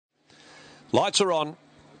Lights are on.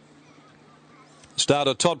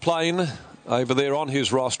 Starter Todd Plain over there on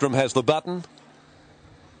his rostrum has the button.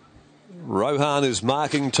 Rohan is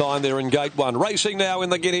marking time there in gate one. Racing now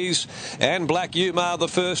in the Guineas, and Black Umar the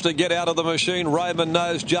first to get out of the machine. Roman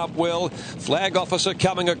knows jump well. Flag officer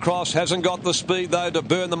coming across, hasn't got the speed though to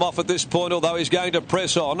burn them off at this point, although he's going to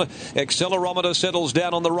press on. Accelerometer settles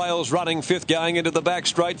down on the rails, running fifth, going into the back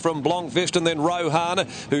straight from Blancfist, and then Rohan,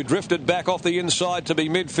 who drifted back off the inside to be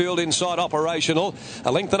midfield inside operational.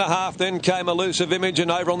 A length and a half then came Elusive Image,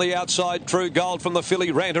 and over on the outside True Gold from the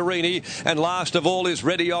filly Rantarini, and last of all is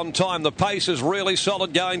Ready on Time. The pace is really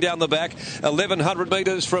solid going down the back. 1,100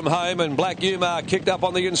 metres from home, and Black Umar kicked up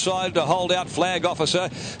on the inside to hold out Flag Officer.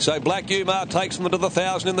 So Black Umar takes them to the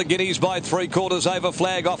 1,000 in the Guineas by 3/4 over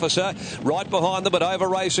Flag Officer. Right behind them, but over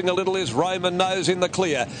racing a little, is Roman Nose in the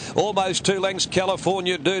clear. Almost 2 lengths,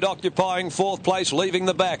 California Dude occupying 4th place, leaving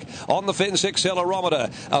the back. On the fence,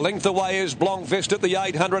 Accelerometer. A length away is Blancfist at the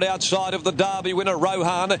 800 outside of the Derby winner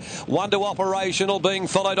Rohan. 1 to operational, being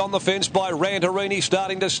followed on the fence by Rantarini,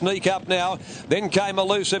 starting to sneak up now. Then came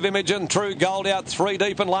Elusive Image and True Gold out 3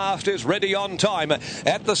 deep, and last is Ready on Time.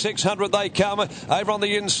 At the 600 they come. Over on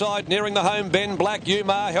the inside, nearing the home bend, Black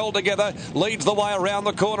Umar held together, leads the way around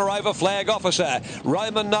the corner over Flag Officer.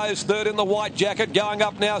 Roman Nose third in the white jacket, going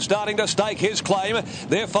up now, starting to stake his claim.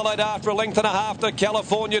 They're followed after a length and a half to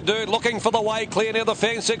California Dude, looking for the way clear near the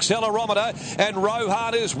fence, Accelerometer, and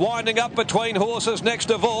Rohan is winding up between horses next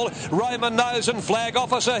of all. Roman Nose and Flag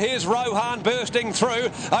Officer. Here's Rohan bursting through.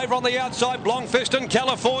 Over on the outside, Blancfist and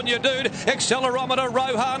California Dude. Accelerometer,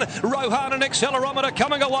 Rohan and Accelerometer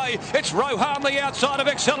coming away. It's Rohan the outside of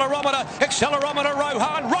Accelerometer. Accelerometer,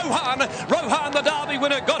 Rohan the Derby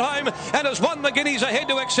winner, got home and has won the Guineas ahead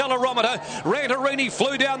to Accelerometer. Rantarini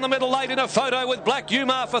flew down the middle late in a photo with Black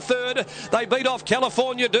Umar for third. They beat off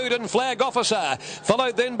California Dude and Flag Officer,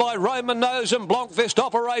 followed then by Roman Nose and Blancfist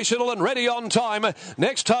operational and Ready on Time.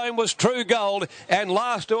 Next home was True Gold, and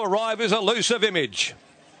last to arrive is Elusive Image.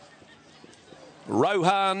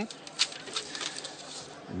 Rohan,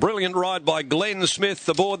 brilliant ride by Glenn Smith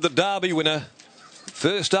aboard the Derby winner.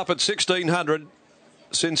 First up at 1,600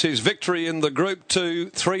 since his victory in the Group 2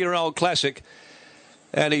 3-year-old Classic.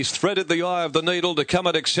 And he's threaded the eye of the needle to come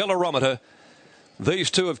at Accelerometer. These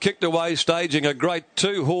two have kicked away, staging a great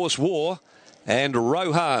 2-horse war. And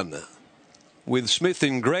Rohan, with Smith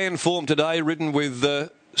in grand form today, ridden with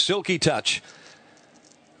Silky Touch.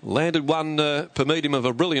 Landed one per medium of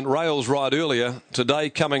a brilliant rails ride earlier. Today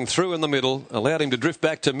coming through in the middle, allowed him to drift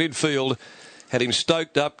back to midfield, had him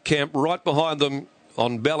stoked up, camp right behind them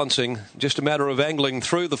on balancing. Just a matter of angling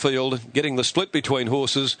through the field, getting the split between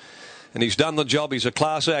horses, and he's done the job. He's a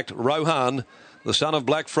class act. Rohan, the son of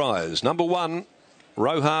Blackfriars. Number 1,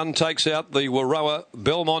 Rohan takes out the WAROA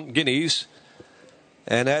Belmont Guineas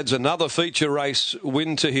and adds another feature race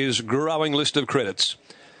win to his growing list of credits.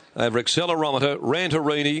 Over Accelerometer,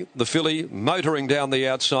 Rantarini, the filly, motoring down the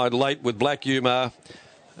outside late with Black Umar.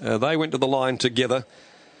 They went to the line together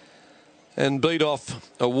and beat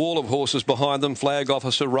off a wall of horses behind them. Flag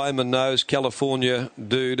Officer, Roman Nose, California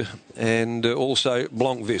Dude, and also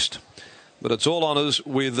Blancfist. But it's all honours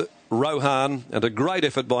with Rohan, and a great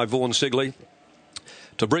effort by Vaughn Sigley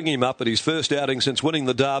to bring him up at his first outing since winning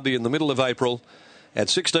the Derby in the middle of April at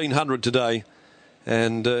 1,600 today.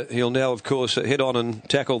 And he'll now, of course, head on and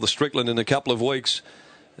tackle the Strickland in a couple of weeks.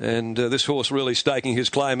 And this horse really staking his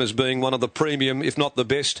claim as being one of the premium, if not the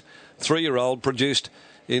best, 3-year-old produced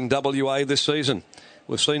in WA this season.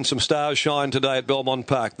 We've seen some stars shine today at Belmont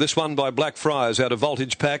Park. This one by Blackfriars out of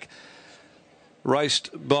Voltage Pack.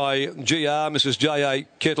 Raced by GR, Mrs. J.A.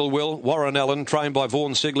 Kettlewill, Warren Allen, trained by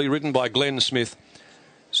Vaughn Sigley, ridden by Glenn Smith.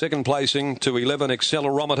 Second placing to 11,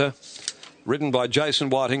 Accelerometer, ridden by Jason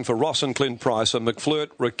Whiting for Ross and Clint Price, a McFlirt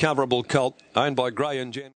recoverable colt owned by Gray and Jen.